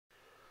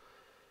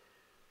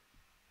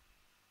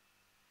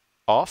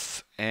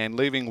off, and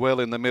leaving well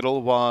in the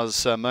middle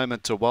was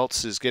Moment to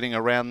Waltz, is getting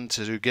around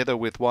together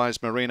with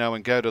Wise Marino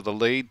and go to the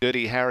lead.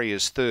 Dirty Harry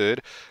is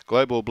third.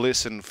 Global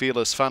Bliss and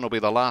Fearless Fun will be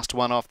the last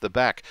one off the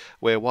back,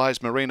 where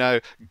Wise Marino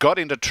got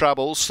into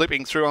trouble,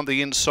 slipping through on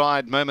the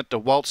inside. Moment to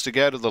Waltz to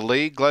go to the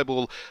lead.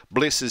 Global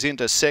Bliss is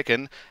into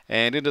second,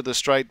 and into the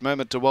straight.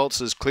 Moment to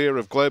Waltz is clear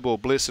of Global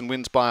Bliss and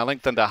wins by a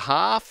length and a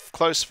half.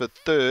 Close for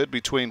third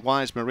between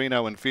Wise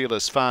Marino and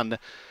Fearless Fun.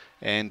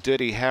 And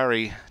Dirty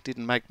Harry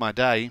didn't make my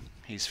day.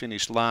 He's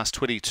finished last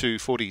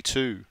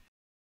 22.42.